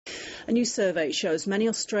A new survey shows many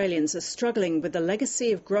Australians are struggling with the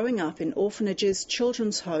legacy of growing up in orphanages,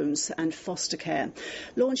 children's homes and foster care.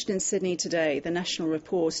 Launched in Sydney today, the national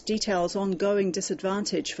report details ongoing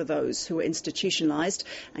disadvantage for those who are institutionalised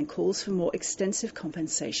and calls for more extensive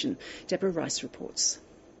compensation. Deborah Rice reports.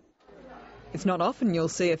 It's not often you'll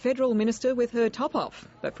see a federal minister with her top off,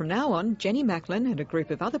 but from now on, Jenny Macklin and a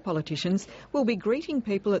group of other politicians will be greeting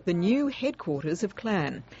people at the new headquarters of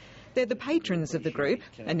Clan. They're the patrons of the group,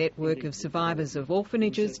 a network of survivors of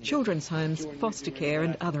orphanages, children's homes, foster care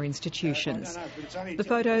and other institutions. The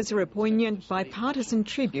photos are a poignant bipartisan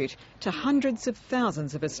tribute to hundreds of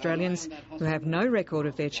thousands of Australians who have no record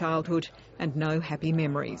of their childhood and no happy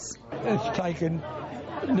memories. It's taken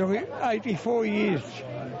nearly 84 years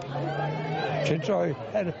since I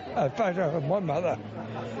had a photo of my mother.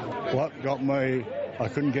 What got me, I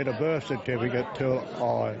couldn't get a birth certificate till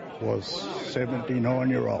I was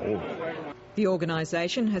 79-year-old. The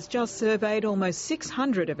organisation has just surveyed almost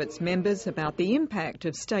 600 of its members about the impact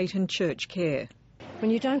of state and church care. When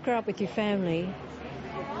you don't grow up with your family,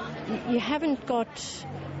 you haven't got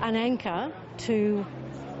an anchor to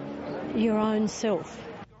your own self.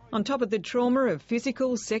 On top of the trauma of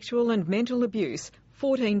physical, sexual and mental abuse,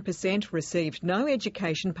 14% received no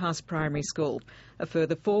education past primary school. A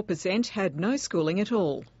further 4% had no schooling at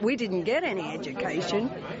all. We didn't get any education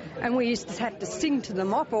and we used to have to sing to the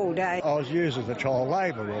mop all day. I was used as a child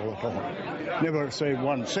labourer all the time. Never received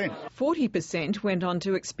 1 cent. 40% went on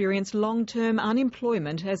to experience long-term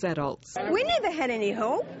unemployment as adults. We never had any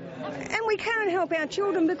help and we can't help our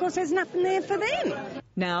children because there's nothing there for them.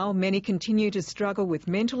 Now, many continue to struggle with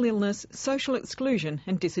mental illness, social exclusion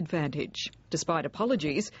and disadvantage. Despite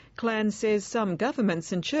apologies, Clan says some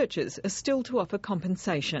governments and churches are still to offer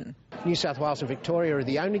compensation. New South Wales and Victoria are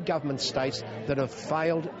the only government states that have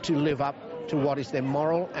failed to live up to what is their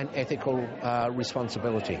moral and ethical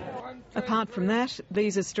responsibility. Apart from that,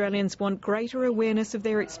 these Australians want greater awareness of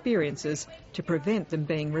their experiences to prevent them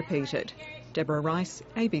being repeated. Deborah Rice,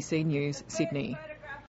 ABC News, Sydney.